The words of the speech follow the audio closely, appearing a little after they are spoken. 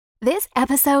This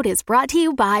episode is brought to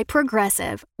you by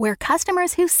Progressive, where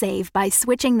customers who save by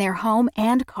switching their home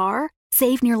and car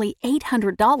save nearly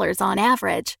 $800 on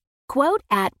average. Quote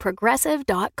at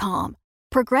progressive.com.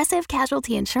 Progressive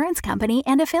Casualty Insurance Company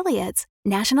and Affiliates.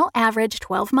 National average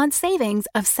 12-month savings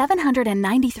of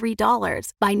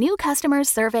 $793 by new customers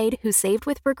surveyed who saved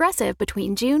with Progressive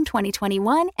between June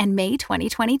 2021 and May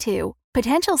 2022.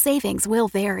 Potential savings will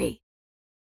vary.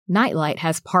 Nightlight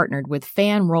has partnered with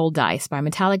Fan Roll Dice by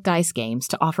Metallic Dice Games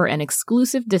to offer an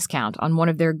exclusive discount on one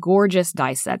of their gorgeous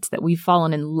dice sets that we've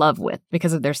fallen in love with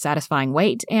because of their satisfying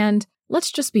weight and, let's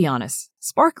just be honest,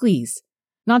 sparklies.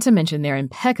 Not to mention their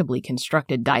impeccably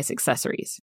constructed dice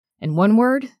accessories. In one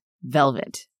word,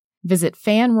 velvet. Visit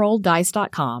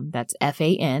fanrolldice.com, that's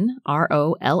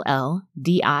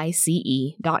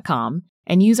FANROLLDICE.com,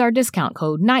 and use our discount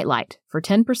code NIGHTLIGHT for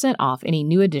 10% off any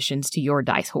new additions to your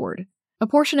dice hoard. A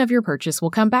portion of your purchase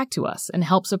will come back to us and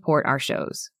help support our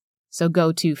shows. So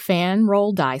go to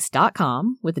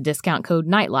fanrolldice.com with the discount code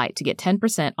NIGHTLIGHT to get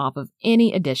 10% off of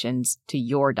any additions to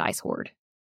your dice hoard.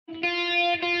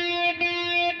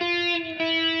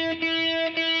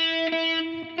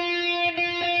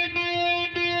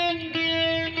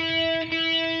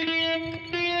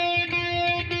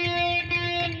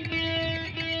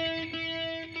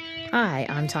 Hi,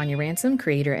 I'm Tanya Ransom,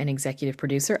 creator and executive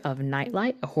producer of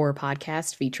Nightlight, a horror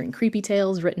podcast featuring creepy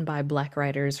tales written by Black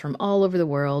writers from all over the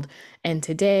world. And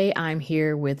today I'm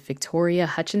here with Victoria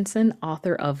Hutchinson,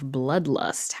 author of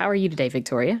Bloodlust. How are you today,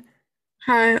 Victoria?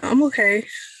 Hi, I'm okay.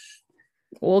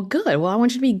 Well, good. Well, I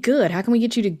want you to be good. How can we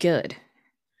get you to good?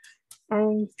 I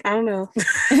don't know.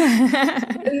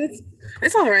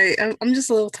 It's all right. I'm just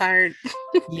a little tired.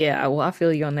 Yeah, well, I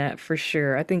feel you on that for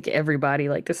sure. I think everybody,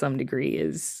 like, to some degree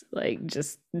is, like,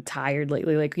 just tired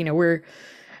lately. Like, you know,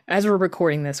 as we're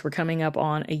recording this, we're coming up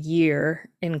on a year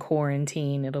in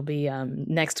quarantine. It'll be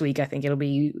next week, I think it'll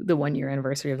be the 1-year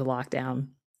anniversary of the lockdown.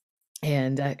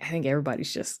 And I think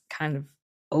everybody's just kind of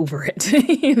over it,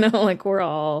 you know, like we're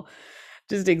all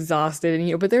just exhausted. And,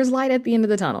 you know, but there's light at the end of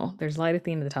the tunnel. There's light at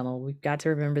the end of the tunnel. We've got to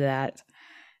remember that.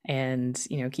 And,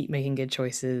 you know, keep making good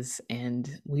choices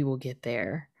and we will get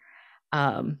there.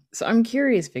 So I'm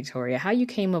curious, Victoria, how you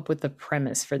came up with the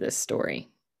premise for this story.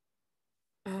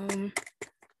 I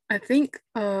think,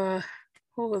 what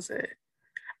was it?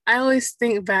 I always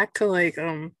think back to like,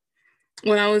 when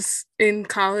I was in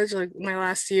college, like my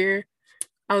last year,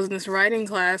 I was in this writing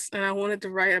class and I wanted to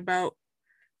write about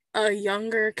a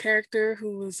younger character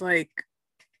who was like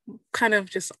kind of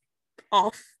just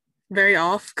very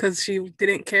off because she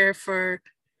didn't care for,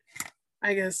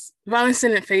 I guess, violence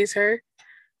didn't faze her.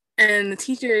 And the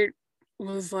teacher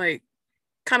was like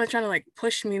kind of trying to like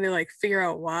push me to like figure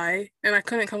out why. And I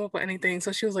couldn't come up with anything.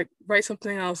 So she was like, write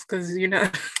something else because, you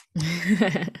know,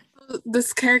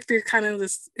 this character kind of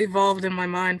just evolved in my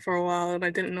mind for a while and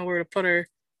I didn't know where to put her.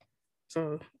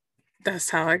 So that's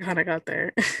how I kind of got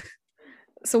there.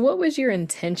 So what was your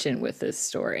intention with this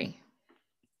story?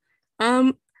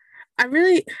 I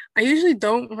usually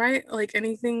don't write like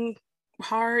anything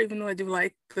horror, even though I do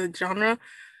like the genre.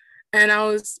 And I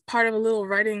was part of a little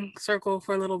writing circle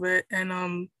for a little bit,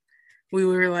 and we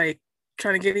were like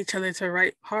trying to get each other to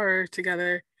write horror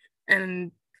together.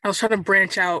 And I was trying to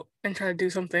branch out and try to do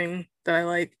something that I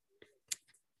like.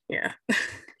 Yeah.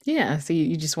 Yeah. So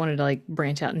you just wanted to like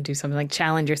branch out and do something, like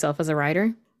challenge yourself as a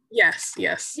writer? Yes.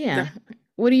 Yeah. Definitely.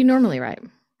 What do you normally write?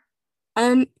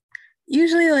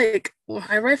 Usually like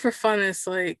I write for fun. It's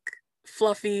like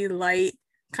fluffy, light,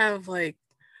 kind of like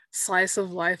slice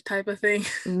of life type of thing.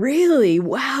 Really?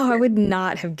 Wow. I would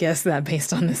not have guessed that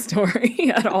based on this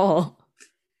story at all.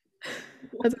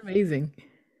 That's amazing.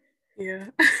 Yeah.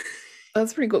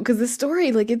 That's pretty cool. Because the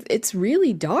story, like, it's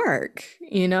really dark,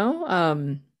 you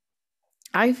know?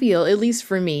 I feel, at least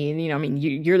for me, you know, I mean,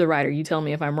 you're the writer, you tell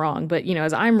me if I'm wrong, but, you know,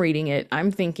 as I'm reading it,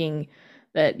 I'm thinking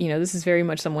that, you know, this is very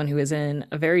much someone who is in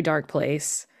a very dark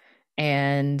place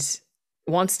and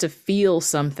wants to feel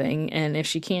something. And if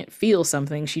she can't feel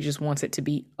something, she just wants it to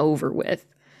be over with.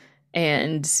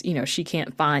 And, you know, she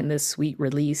can't find this sweet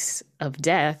release of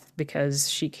death because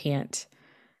she can't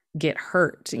get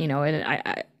hurt, you know.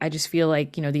 And I just feel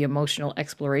like, you know, the emotional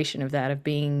exploration of that, of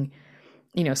being,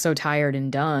 you know, so tired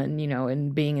and done, you know,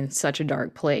 and being in such a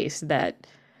dark place, that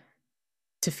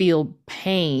to feel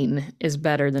pain is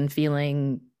better than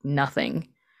feeling nothing,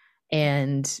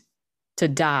 and to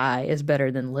die is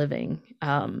better than living.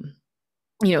 You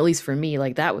know, at least for me,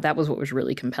 like that was what was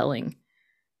really compelling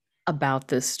about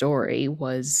this story,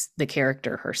 was the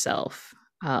character herself.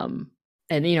 And,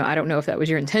 you know, I don't know if that was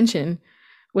your intention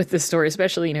with the story,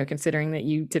 especially, considering that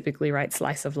you typically write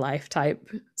slice of life type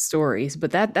stories.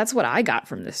 But that's what I got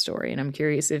from this story. And I'm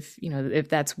curious if,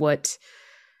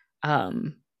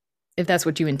 um if that's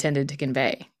what you intended to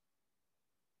convey.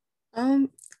 Um,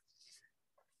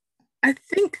 I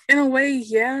think in a way,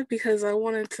 yeah, because I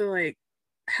wanted to like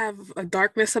have a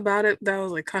darkness about it that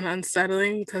was like kind of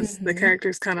unsettling because the Hmm.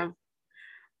 characters kind of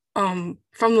from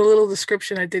the little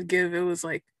description I did give, it was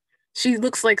like she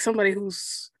looks like somebody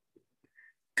who's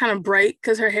kind of bright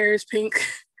because her hair is pink.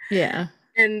 Yeah.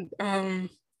 And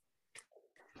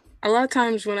a lot of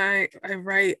times when I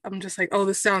write, I'm just like, oh,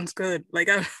 this sounds good. Like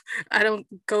I don't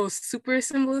go super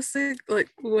symbolistic. Like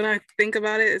when I think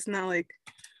about it, it's not like,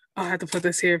 oh, I have to put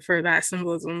this here for that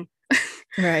symbolism.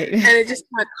 Right. And it just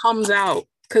kind of comes out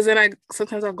because then I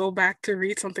sometimes I'll go back to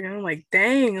read something and I'm like,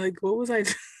 dang, like what was I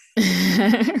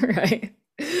Right.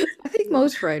 I think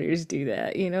most writers do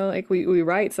that, like we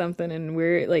write something and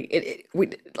we're like we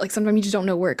like sometimes you just don't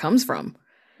know where it comes from,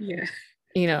 yeah.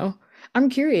 you know. I'm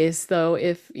curious though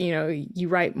if, you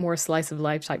write more slice of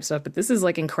life type stuff, but this is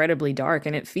like incredibly dark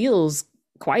and it feels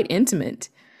quite intimate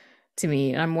to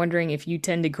me. And I'm wondering if you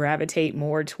tend to gravitate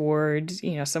more toward,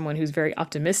 someone who's very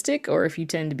optimistic or if you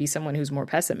tend to be someone who's more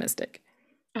pessimistic.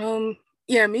 Um,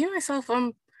 yeah, me myself,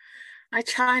 I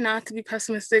try not to be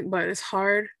pessimistic, but it's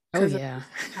hard Oh because of yeah.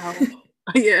 how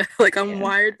yeah, like I'm Yeah.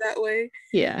 wired that way.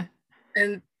 Yeah.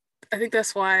 And I think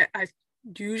that's why I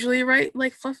usually write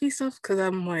like fluffy stuff because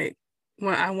I'm like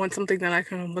when I want something that I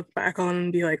can look back on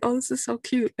and be like, oh, this is so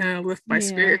cute and lift my Yeah.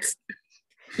 spirits.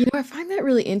 I find that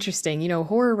really interesting.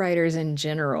 Horror writers in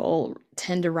general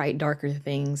tend to write darker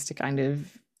things to kind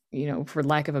of, for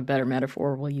lack of a better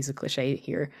metaphor, we'll use a cliche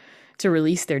here, to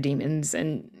release their demons.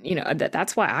 And,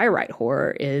 that's why I write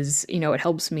horror is, it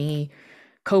helps me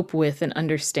cope with and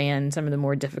understand some of the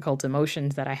more difficult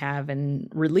emotions that I have and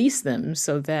release them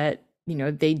so that,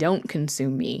 they don't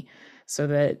consume me, so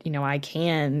that, I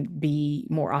can be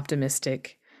more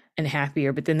optimistic and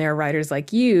happier. But then there are writers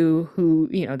like you who,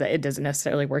 that it doesn't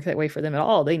necessarily work that way for them at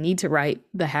all. They need to write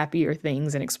the happier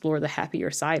things and explore the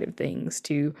happier side of things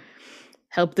to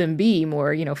help them be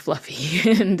more,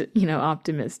 fluffy and,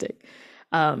 optimistic.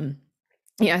 Um,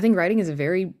 yeah, I think writing is a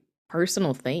very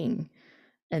personal thing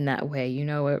in that way.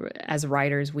 As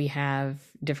writers, we have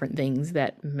different things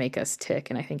that make us tick.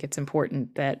 And I think it's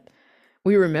important that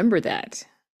we remember that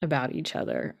about each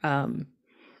other.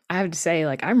 I have to say,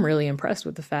 like, I'm really impressed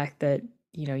with the fact that,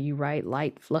 you write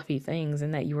light, fluffy things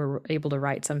and that you were able to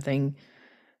write something,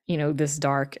 this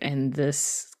dark and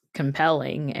this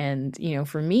compelling. And,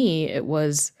 for me,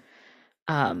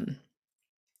 um,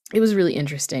 it was really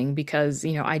interesting because,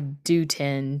 I do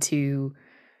tend to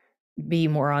be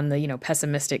more on the,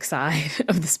 pessimistic side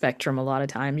of the spectrum a lot of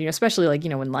times, especially like,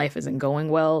 when life isn't going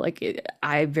well, like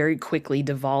I very quickly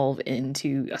devolve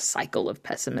into a cycle of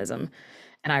pessimism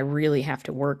and I really have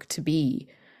to work to be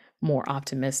more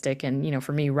optimistic. And,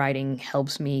 for me, writing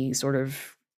helps me sort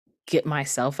of get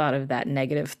myself out of that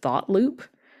negative thought loop.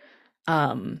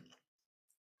 Um,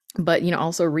 but,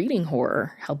 also reading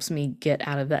horror helps me get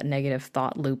out of that negative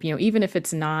thought loop, even if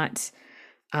it's not,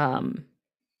 um,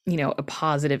 a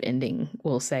positive ending,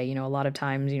 we'll say. A lot of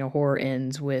times, horror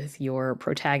ends with your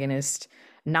protagonist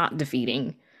not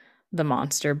defeating the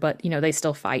monster, but, they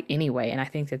still fight anyway. And I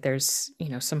think that there's,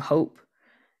 some hope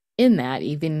in that,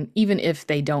 even if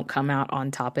they don't come out on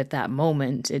top at that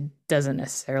moment, it doesn't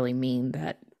necessarily mean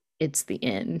that it's the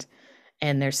end.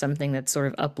 And there's something that's sort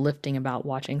of uplifting about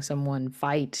watching someone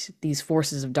fight these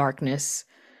forces of darkness,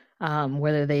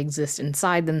 whether they exist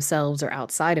inside themselves or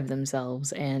outside of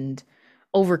themselves, and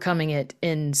overcoming it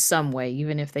in some way,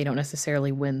 even if they don't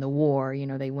necessarily win the war.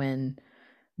 They win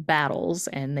battles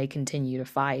and they continue to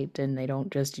fight and they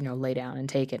don't just, lay down and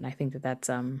take it. And I think that that's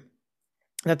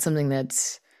something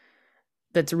that's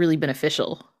really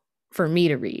beneficial for me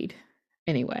to read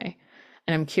anyway.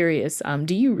 And I'm curious,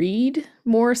 do you read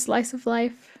more slice of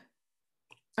life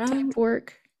Um, type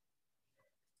work?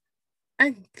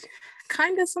 I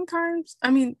kind of sometimes.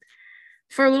 I mean,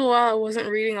 for a little while I wasn't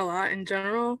reading a lot in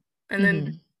general, and then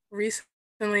Hmm.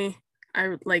 recently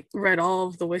I like read all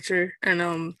of The Witcher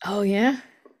Oh yeah.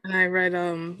 and I read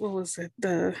what was it?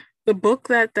 The book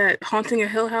that Haunting a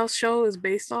Hill House show is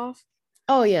based off.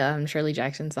 Oh yeah. Shirley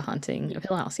Jackson's The Haunting of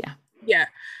Hill House. Yeah. Yeah.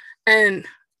 And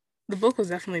the book was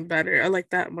definitely better. I like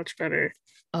that much better.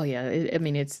 Oh yeah, I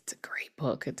mean it's a great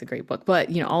book. It's a great book. But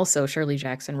also Shirley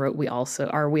Jackson wrote We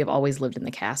Have Always Lived in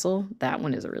the Castle. That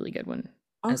one is a really good one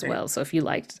as Okay. well. So if you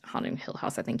liked Haunting Hill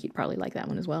House, I think you'd probably like that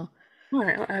one as well. All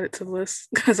right, I'll add it to the list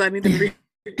because I need to read.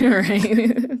 All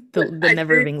right. The I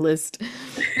never did, ending list.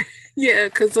 yeah,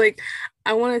 because like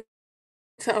I wanted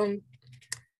to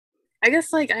I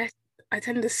guess like I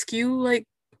tend to skew like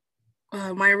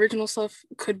my original stuff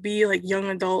could be like young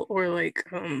adult or like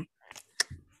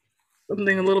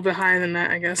something a little bit higher than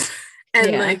that, I guess.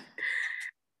 And Yeah. like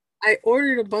I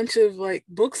ordered a bunch of like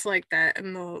books like that,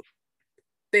 and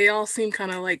they all seem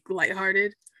kind of like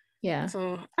lighthearted. Yeah.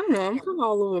 So I don't know. I'm kind of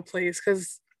all over the place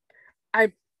because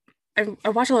I, I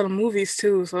watch a lot of movies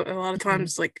too. So a lot of Mhm.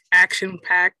 times like action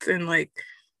packed and like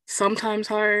sometimes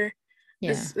horror.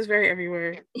 Yeah. It's very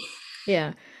everywhere.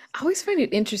 Yeah. I always find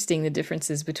it interesting the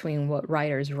differences between what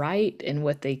writers write and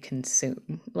what they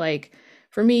consume. Like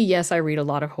for me, yes, I read a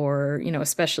lot of horror,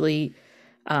 especially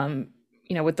um,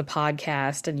 with the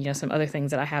podcast and some other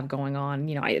things that I have going on.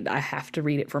 I have to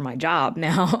read it for my job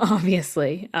now,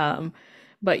 obviously.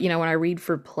 But when I read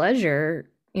for pleasure,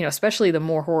 especially the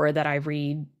more horror that I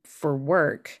read for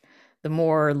work, the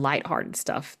more lighthearted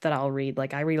stuff that I'll read.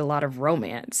 Like I read a lot of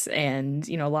romance, and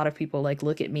a lot of people like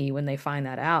look at me when they find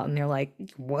that out and they're like,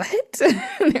 "What?"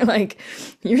 And they're like,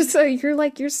 "You're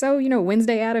so,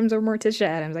 Wednesday Addams or Morticia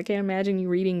Addams. I can't imagine you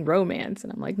reading romance."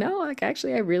 And I'm like, "No, like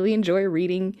actually I really enjoy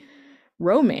reading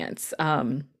romance.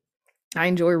 I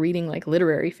enjoy reading like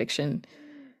literary fiction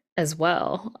as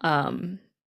well. I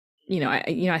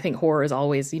think horror is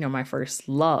always, my first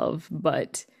love,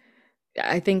 but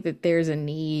I think that there's a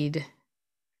need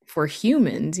for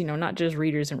humans, not just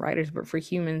readers and writers, but for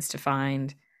humans to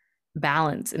find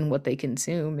balance in what they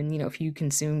consume. And, if you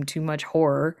consume too much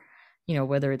horror,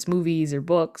 whether it's movies or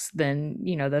books, then,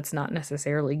 that's not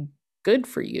necessarily good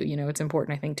for you. It's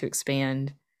important, I think, to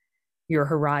expand your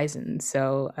horizons.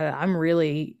 So I'm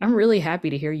really happy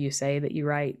to hear you say that you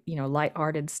write,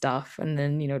 lighthearted stuff, and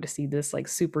then, to see this like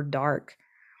super dark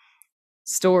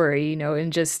story,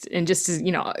 and just as,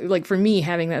 like for me,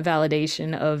 having that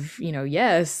validation of,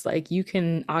 yes, like you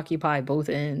can occupy both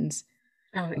ends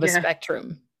Oh of a yeah.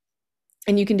 spectrum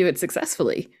and you can do it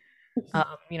successfully.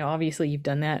 Obviously you've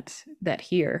done that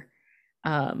here.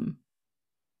 Um,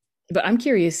 but I'm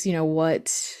curious,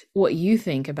 what you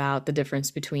think about the difference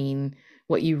between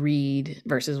what you read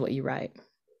versus what you write.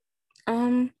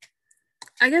 Um,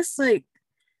 I guess like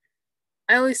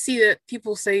I always see that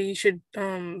people say you should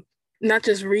not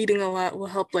just reading a lot will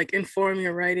help like inform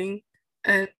your writing.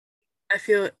 And I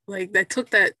feel like I took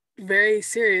that very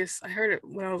serious. I heard it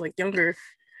when I was like younger.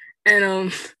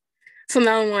 And so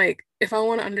now I'm like, if I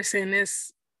want to understand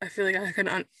this, I feel like I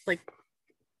can like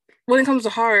when it comes to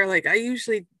horror, like I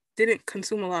usually didn't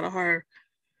consume a lot of horror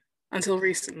until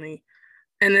recently.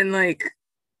 And then like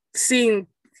seeing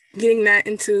getting that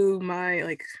into my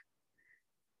like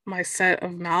my set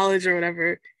of knowledge or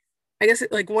whatever, I guess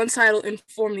like one side will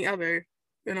inform the other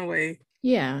in a way.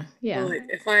 Yeah, So yeah. like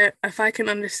if I can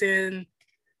understand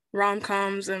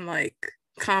rom-coms and like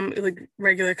like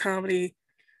regular comedy,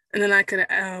 and then I could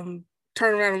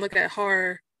turn around and look at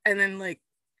horror, and then like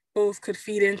both could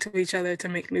feed into each other to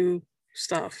make new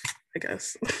stuff, I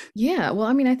guess. Yeah, well,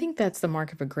 I mean, I think that's the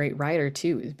mark of a great writer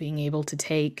too, is being able to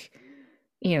take,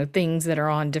 things that are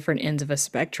on different ends of a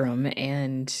spectrum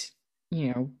and,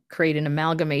 create an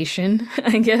amalgamation,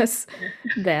 I guess,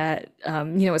 that,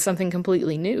 is something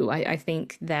completely new. I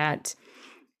think that,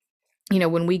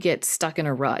 when we get stuck in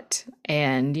a rut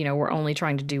and, we're only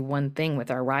trying to do one thing with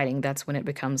our writing, that's when it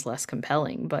becomes less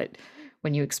compelling. But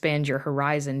when you expand your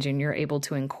horizons and you're able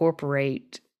to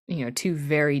incorporate, two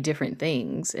very different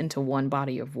things into one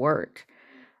body of work,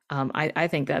 I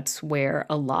think that's where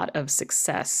a lot of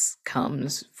success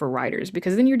comes for writers,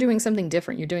 because then you're doing something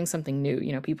different. You're doing something new.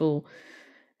 People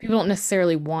don't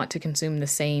necessarily want to consume the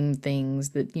same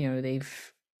things that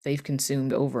they've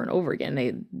consumed over and over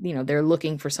again. They're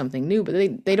looking for something new,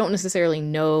 but they don't necessarily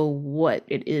know what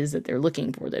it is that they're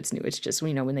looking for that's new. It's just,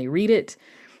 when they read it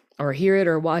or hear it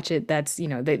or watch it, that's, they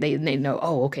know,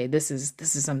 oh, okay, this is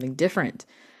something different.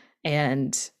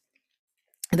 And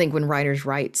I think when writers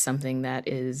write something that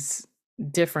is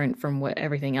different from what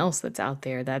everything else that's out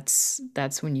there, that's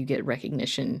when you get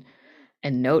recognition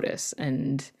and notice.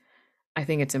 And I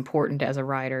think it's important as a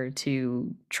writer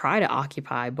to try to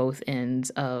occupy both ends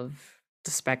of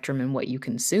the spectrum in what you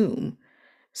consume,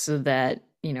 so that,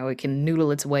 it can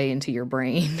noodle its way into your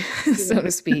brain, Yeah. so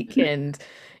to speak, and,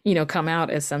 come out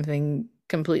as something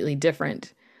completely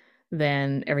different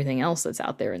than everything else that's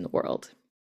out there in the world.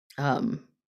 Um,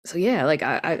 so yeah, like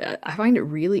I find it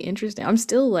really interesting. I'm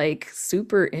still like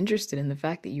super interested in the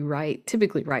fact that you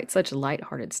typically write such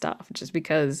lighthearted stuff, just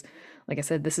because, like I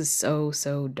said, this is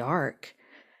so dark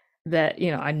that,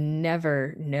 I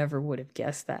never would have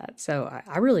guessed that. So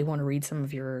I really want to read some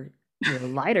of your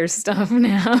lighter stuff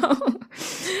now.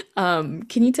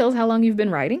 Can you tell us how long you've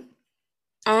been writing?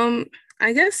 Um,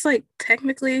 I guess like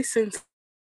technically since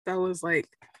I was like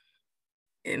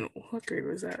in what grade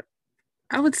was that?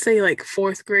 I would say like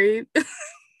fourth grade,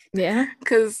 Yeah.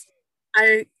 because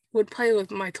I would play with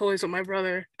my toys with my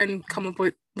brother and come up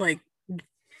with like,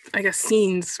 I guess,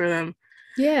 scenes for them.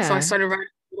 So I Yeah. started writing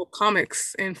little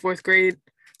comics in fourth grade,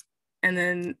 and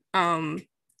then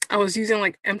I was using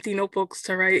like empty notebooks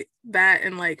to write that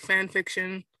and like fan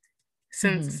fiction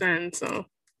since Hmm. then. So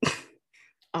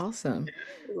Awesome. it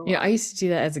was a You know, I lot. used to do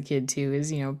that as a kid too,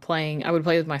 is, playing, I would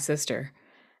play with my sister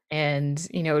and,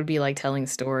 it would be like telling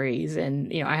stories.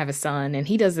 And, I have a son and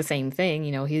he does the same thing.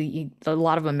 He a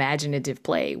lot of imaginative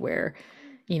play where,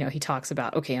 he talks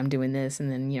about, okay, I'm doing this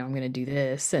and then, I'm going to do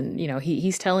this. And,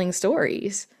 he's telling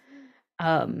stories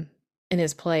in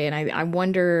his play. And I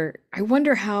wonder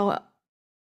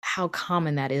how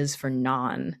common that is for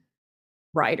non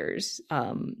writers.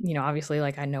 Obviously,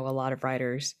 like I know a lot of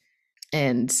writers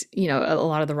and, a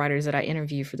lot of the writers that I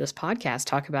interview for this podcast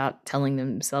talk about telling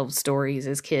themselves stories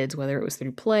as kids, whether it was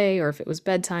through play or if it was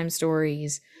bedtime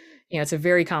stories. It's a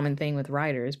very common thing with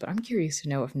writers, but I'm curious to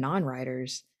know if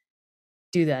non-writers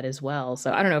do that as well.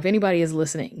 So I don't know if anybody is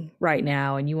listening right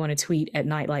now and you want to tweet at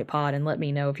Nightlight Pod and let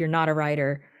me know if you're not a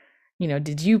writer,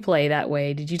 did you play that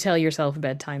way? Did you tell yourself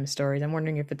bedtime stories? I'm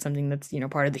wondering if it's something that's,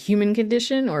 part of the human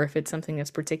condition or if it's something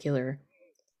that's particular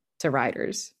to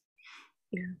writers.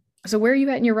 Yeah. So where are you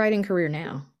at in your writing career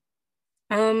now?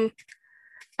 Um,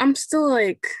 I'm still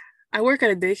like, I work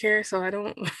at a daycare, so I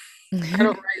don't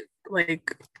write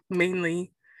like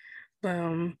mainly, but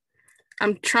I'm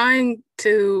trying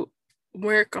to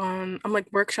I'm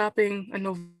like workshopping a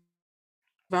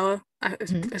novella.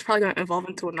 Mhm. It's probably gonna evolve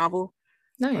into a novel,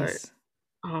 but Nice.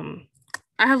 um,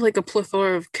 I have like a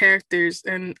plethora of characters,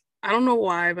 and I don't know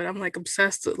why, but I'm like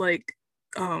obsessed with like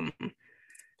um,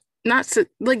 not so,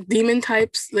 like demon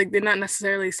types. Like they're not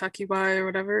necessarily succubi or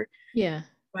whatever, Yeah.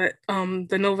 but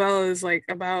the novella is like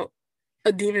about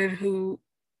a demon who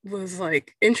was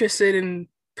like interested in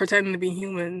pretending to be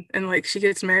human, and like she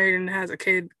gets married and has a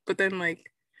kid, but then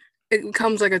like it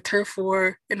becomes like a turf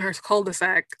war in her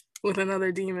cul-de-sac with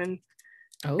another demon,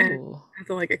 and Oh, I have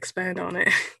to like expand on it.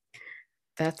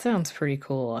 that sounds pretty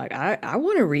cool. Like I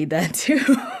want to read that too,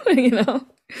 you know.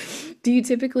 Do you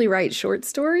typically write short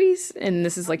stories and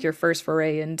this is like your first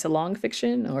foray into long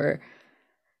fiction or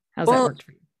how's that Well, worked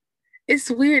for you? it's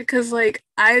weird because like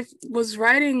I was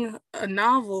writing a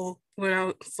novel when I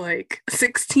was like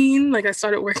 16, like I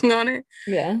started working on it.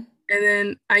 Yeah. And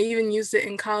then I even used it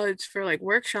in college for like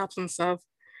workshops and stuff,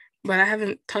 but I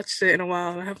haven't touched it in a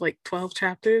while. I have like 12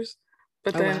 chapters.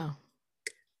 But Oh then wow.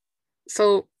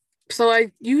 so so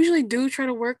I usually do try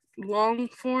to work long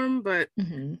form, but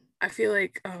Hmm. I feel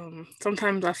like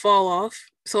sometimes I fall off.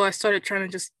 So I started trying to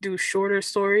just do shorter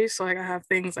stories so like I have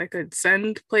things I could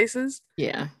send places.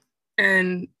 Yeah.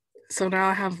 And so now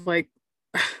I have like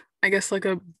I guess like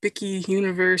a Bicky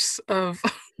universe of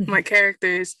my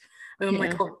characters. And I'm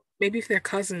like, Yeah. oh, maybe if they're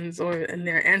cousins or and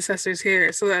their ancestors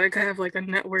here, so that I could have like a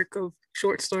network of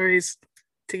short stories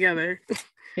together.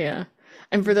 Yeah.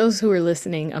 And for those who are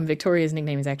listening, Victoria's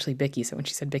nickname is actually Bicky. So when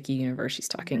she said Bicky Universe, she's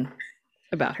talking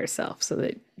about herself so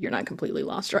that you're not completely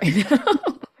lost right now.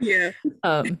 Yeah.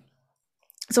 um,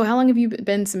 so how long have you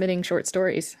been submitting short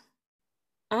stories?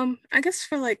 I guess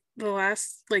for like the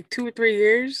last like 2 or 3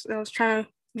 years, I was trying to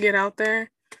get out there.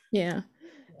 Yeah.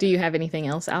 Do you have anything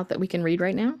else out that we can read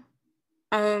right now?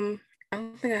 Um, I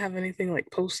don't think I have anything like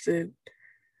posted.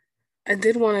 I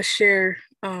did want to share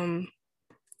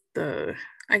the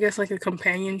I guess like a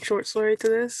companion short story to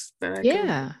this that I can.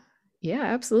 Yeah. Yeah,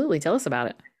 absolutely. Tell us about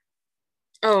it.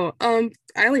 Oh, I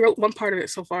only wrote one part of it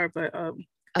so far, but Okay.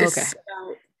 it's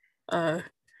about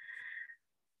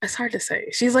it's hard to say.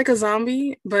 She's like a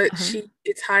zombie, but Uh-huh. she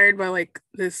gets hired by like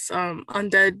this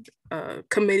undead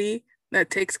committee that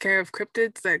takes care of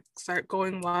cryptids that start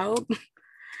going wild.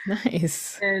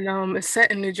 Nice. And it's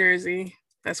set in New Jersey.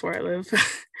 That's where I live.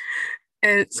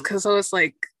 And it's because so it's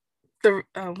like the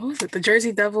what was it? The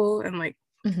Jersey Devil and like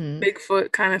Hmm.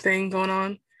 Bigfoot kind of thing going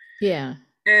on. Yeah.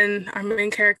 And our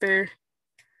main character,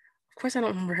 of course, I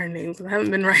don't remember her name because I haven't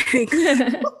been writing,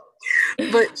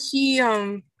 but she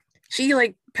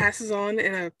like passes on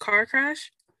in a car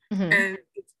crash Hmm. and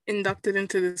gets inducted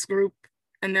into this group,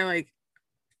 and they're like,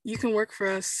 you can work for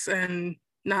us and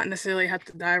not necessarily have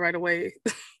to die right away.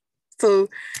 So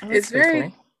Oh, that's it's pretty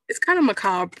cool. it's kind of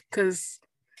macabre because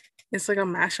it's like a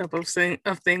mashup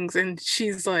of things, and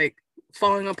she's like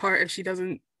falling apart if she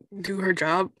doesn't do her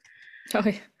job. Oh,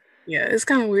 yeah. Yeah, it's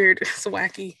kind of weird. It's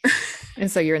wacky. And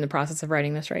so you're in the process of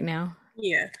writing this right now?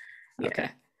 Yeah, yeah. Okay.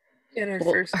 In her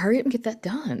Well, first, hurry up and get that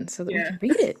done so that we yeah. can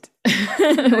read it.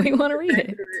 I We want to get read back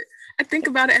to it. it. I think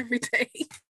about it every day.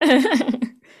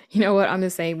 You know what? I'm the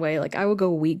same way. Like I will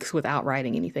go weeks without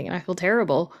writing anything and I feel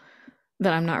terrible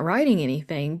that I'm not writing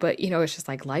anything, but it's just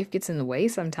like life gets in the way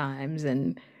sometimes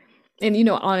and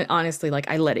honestly, like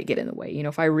I let it get in the way.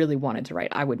 If I really wanted to write,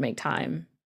 I would make time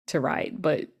to write,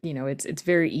 but it's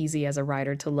very easy as a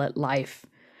writer to let life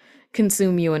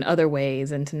consume you in other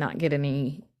ways and to not get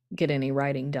any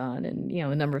writing done. And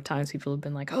a number of times people have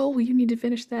been like, oh well, you need to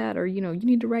finish that, or you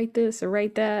need to write this or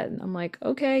write that, and I'm like,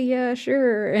 okay, yeah,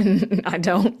 sure. And I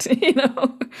don't.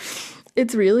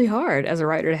 It's really hard as a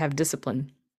writer to have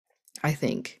discipline, I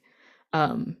think.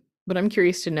 But I'm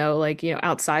curious to know, like,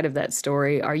 outside of that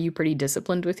story, are you pretty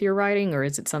disciplined with your writing, or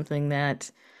is it something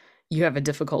that you have a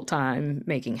difficult time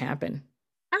making happen?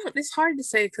 It's hard to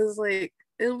say because like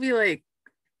it'll be like,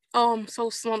 oh, I'm so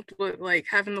slumped with like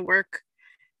having to work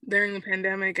during the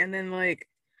pandemic, and then like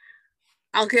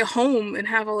I'll get home and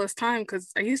have all this time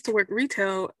because I used to work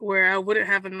retail where I wouldn't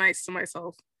have a nights to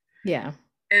myself. Yeah.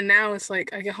 And now it's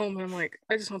like I get home and I'm like,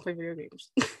 I just want to play video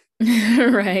games.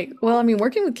 Right. Well, I mean,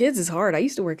 working with kids is hard. I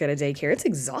used to work at a daycare. It's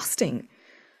exhausting.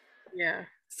 Yeah.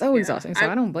 So Yeah. exhausting. So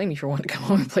I don't blame you for wanting to come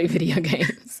home and play video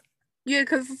games. Yeah,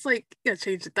 because it's like you gotta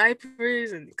change the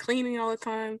diapers and cleaning all the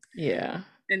time. Yeah.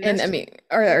 And And that's I just mean,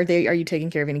 are you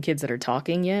taking care of any kids that are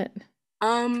talking yet?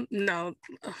 no.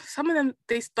 Some of them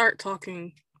they start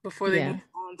talking before they Yeah. move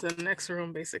on to the next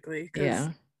room, basically. Because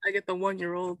Yeah. I get the 1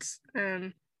 year olds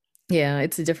and Yeah,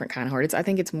 it's a different kind of hard. I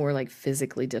think it's more like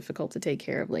physically difficult to take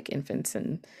care of like infants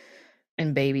and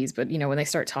babies, but when they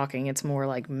start talking, it's more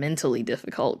like mentally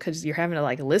difficult because you're having to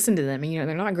like listen to them and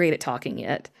they're not great at talking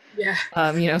yet.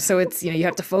 yeah. So it's you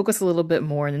have to focus a little bit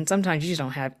more, and then sometimes you just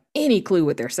don't have any clue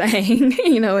what they're saying,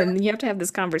 and you have to have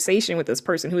this conversation with this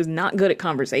person who is not good at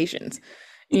conversations,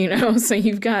 so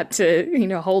you've got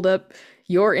to, hold up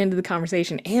your end of the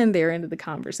conversation and their end of the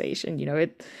conversation.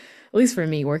 At least for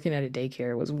me, working at a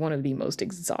daycare was one of the most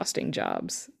exhausting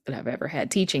jobs that I've ever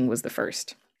had. Teaching was the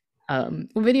first.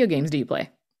 What video games do you play?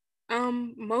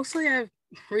 Mostly I've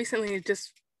recently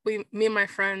just me and my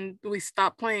friend we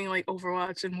stopped playing like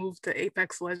Overwatch and moved to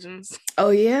Apex Legends.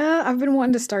 Oh yeah, I've been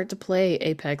wanting to start to play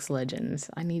Apex Legends.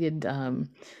 I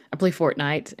play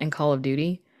Fortnite and Call of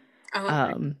Duty. Oh, okay.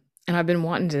 Um and I've been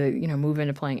wanting to, move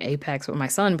into playing Apex, but my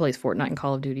son plays Fortnite and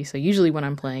Call of Duty. So usually when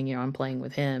I'm playing, I'm playing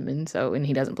with him and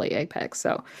he doesn't play Apex.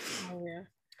 So Oh yeah.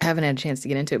 I haven't had a chance to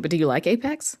get into it. But do you like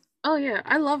Apex? Oh yeah,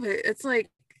 I love it. It's like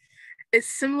it's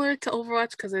similar to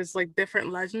Overwatch because there's like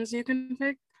different legends you can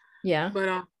pick, Yeah.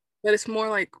 but but it's more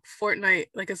like Fortnite,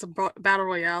 like it's a battle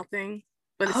royale thing,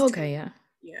 but it's Oh, team. okay, yeah.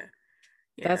 Yeah,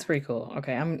 That's yeah, pretty cool.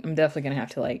 Okay, I'm definitely gonna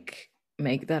have to like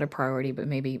make that a priority, but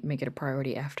maybe make it a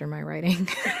priority after my writing.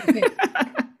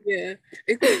 yeah.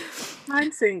 It's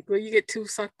mind sync where you get too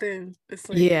sucked in. It's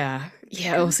like Yeah.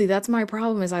 Yeah. Oh, see, that's my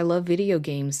problem is I love video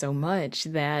games so much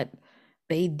that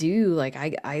they do like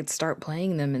I start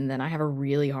playing them and then I have a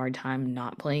really hard time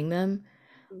not playing them.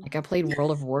 Like I played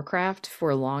World of Warcraft for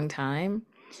a long time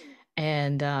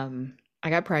and I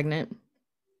got pregnant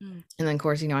mm, and then of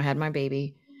course, I had my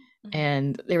baby mm.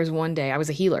 and there was one day I was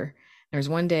a healer. There was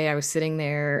one day I was sitting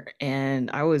there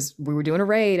and we were doing a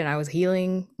raid and I was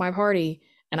healing my party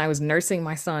and I was nursing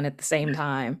my son at the same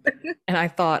time. And I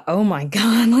thought, oh my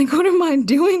God, like, what am I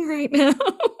doing right now?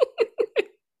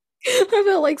 I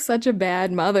felt like such a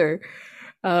bad mother.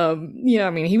 I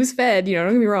mean, he was fed,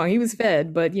 don't get me wrong, he was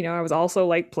fed, but, I was also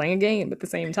like playing a game at the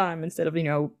same time instead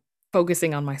of,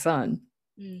 focusing on my son.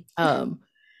 Mm. Um,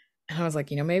 and I was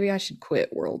like, maybe I should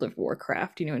quit World of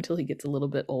Warcraft, until he gets a little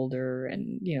bit older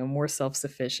and, more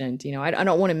self-sufficient. I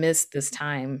don't want to miss this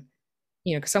time,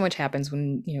 because so much happens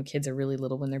when, kids are really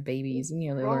little, when they're babies and,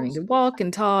 they're learning to walk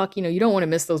and talk. You don't want to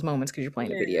miss those moments because you're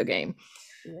playing a Yeah, video game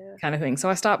yeah. kind of thing. So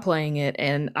I stopped playing it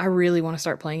and I really want to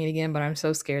start playing it again, but I'm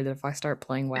so scared that if I start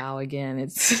playing WoW again,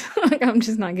 it's like I'm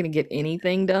just not going to get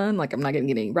anything done. Like I'm not going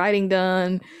to get any writing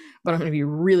done, but I'm going to be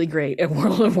really great at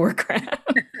World of Warcraft.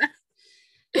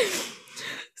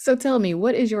 So tell me,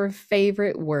 what is your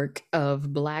favorite work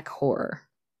of Black horror?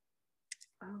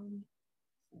 Um,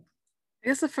 I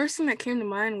guess the first thing that came to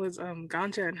mind was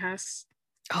Ganja and Hess.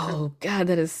 'Cause, Oh God,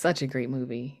 that is such a great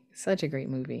movie. Such a great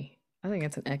movie. I think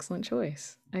that's an excellent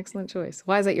choice. Excellent choice.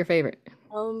 Why is that your favorite?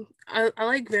 I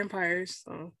like vampires,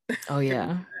 so Oh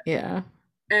yeah. Yeah.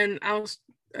 and I was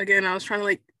trying to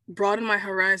like broaden my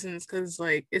horizons because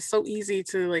like it's so easy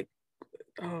to like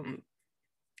um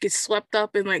get swept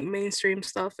up in like mainstream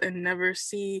stuff and never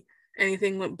see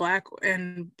anything with black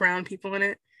and brown people in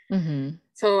it. Mm-hmm.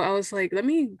 So I was like, let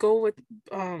me go with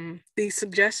these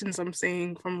suggestions I'm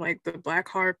seeing from like the black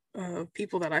heart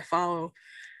people that I follow.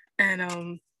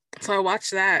 And so I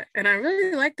watched that and I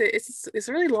really liked it. It's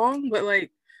really long, but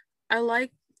like I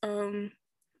like um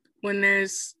when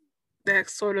there's that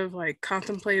sort of like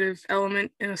contemplative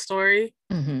element in a story,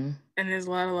 Mm-hmm. and there's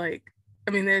a lot of like,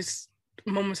 I mean, there's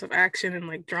moments of action and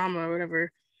like drama or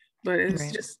whatever, but it's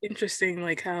Right. just interesting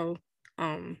like how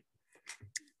um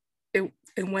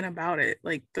it went about it,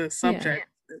 like the Yeah. subject.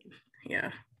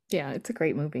 Yeah. Yeah, it's a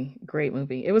great movie. Great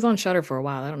movie. It was on Shutter for a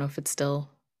while. I don't know if it's still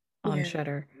on Yeah.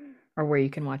 Shutter or where you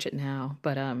can watch it now,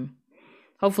 but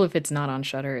hopefully if it's not on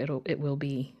Shutter, it will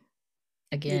be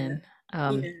Yeah. again.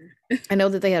 Yeah. I know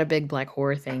that they had a big black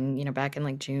horror thing, back in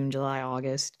like June, July,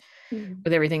 August Mhm.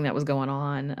 with everything that was going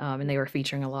on, and they were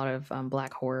featuring a lot of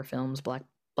black horror films, black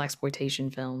exploitation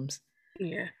films.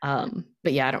 Yeah.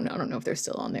 But yeah, I don't know. I don't know if they're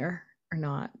still on there or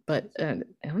not. But I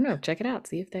don't know. Check it out.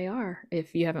 See if they are.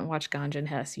 If you haven't watched Ganja and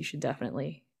Hess, you should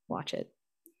definitely watch it.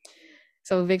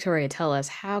 So Victoria, tell us,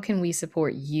 how can we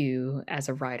support you as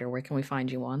a writer? Where can we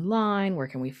find you online? Where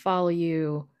can we follow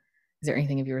you? Is there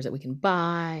anything of yours that we can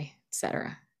buy,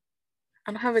 etc.?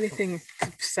 I don't have anything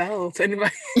to sell to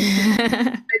anybody.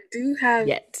 I do have,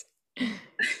 Yet.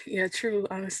 yeah, true,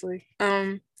 honestly.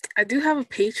 I do have a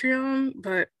Patreon,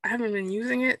 but I haven't been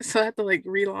using it, so I have to like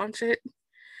relaunch it.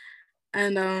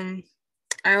 And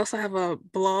I also have a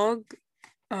blog,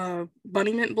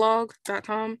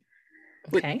 bunnymintblog.com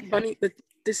with Okay. bunny with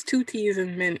there's 2 T's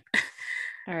in mint.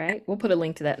 All right. We'll put a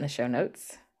link to that in the show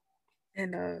notes.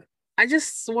 And I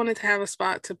just wanted to have a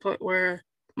spot to put where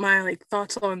my like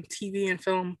thoughts on TV and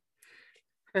film,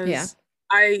 Yeah. because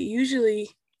I usually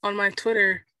on my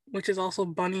Twitter, which is also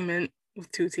bunnymint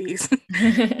with 2 T's,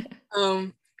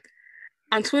 um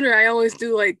on Twitter, I always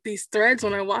do like these threads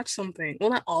when I watch something.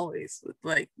 Well, not always,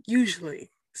 like usually.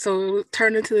 So it would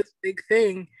turn into this big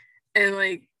thing. And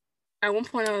like at one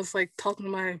point I was like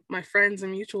talking to my friends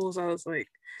and mutuals. I was like,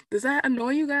 does that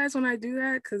annoy you guys when I do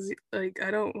that? Cause like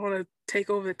I don't want to take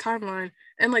over the timeline.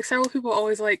 And like several people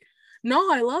always like,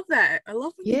 no, I love that. I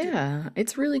love when you do that. Yeah,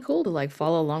 it's really cool to like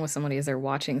follow along with somebody as they're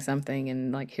watching something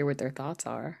and like hear what their thoughts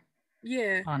are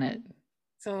Yeah. on it. I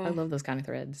So love those kind of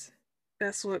threads.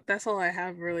 that's all I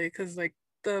have really. Cause like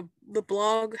the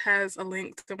blog has a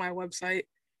link to my website,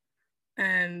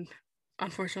 and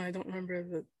unfortunately I don't remember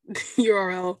the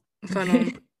URL,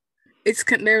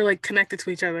 but they're like connected to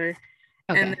each other.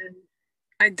 And Okay. then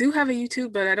I do have a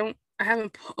YouTube, but I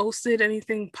haven't posted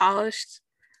anything polished.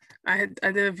 I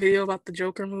did a video about the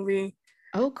Joker movie.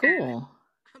 Oh, cool.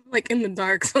 I'm like in the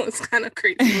dark, so it's kind of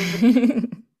crazy.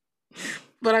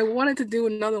 But I wanted to do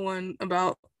another one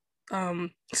about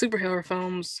superhero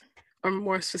films, or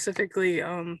more specifically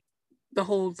the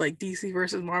whole like DC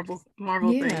versus Marvel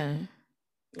thing. Yeah,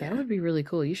 that Yeah. would be really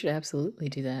cool. You should absolutely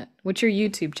do that. What's your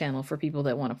YouTube channel for people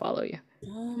that want to follow you?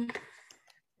 Um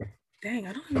Dang,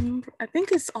 I don't remember. I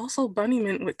think it's also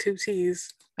Bunnymint with 2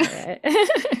 T's. All right. I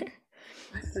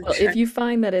have to Well, if check. you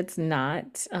find that it's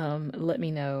not, let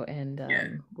me know and Yeah.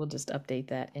 we'll just update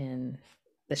that in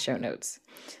the show notes.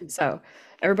 So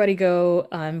everybody go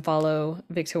follow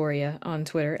Victoria on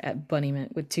Twitter at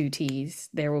Bunnymint with 2 T's.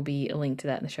 There will be a link to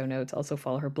that in the show notes. Also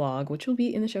follow her blog, which will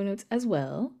be in the show notes as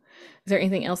well. Is there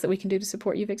anything else that we can do to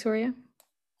support you, Victoria?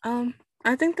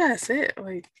 I think that's it.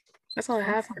 Like that's all I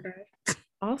have for Awesome. that.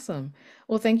 Awesome.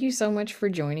 Well, thank you so much for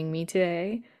joining me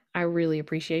today. I really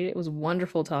appreciate it. It was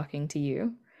wonderful talking to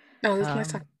you. No, it's nice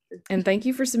Um, talking to you. and thank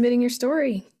you for submitting your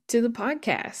story to the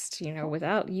podcast.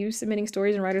 Without you submitting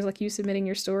stories and writers like you submitting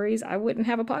your stories, I wouldn't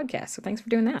have a podcast. So thanks for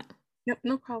doing that. Yep,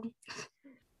 no problem.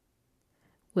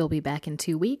 We'll be back in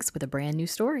 2 weeks with a brand new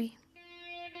story.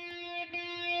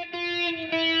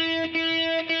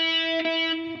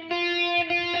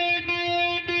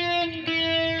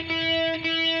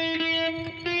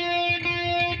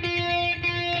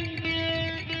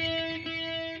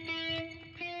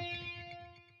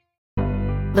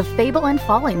 The Fable and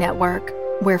Folly Network,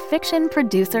 where fiction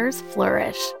producers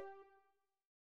flourish.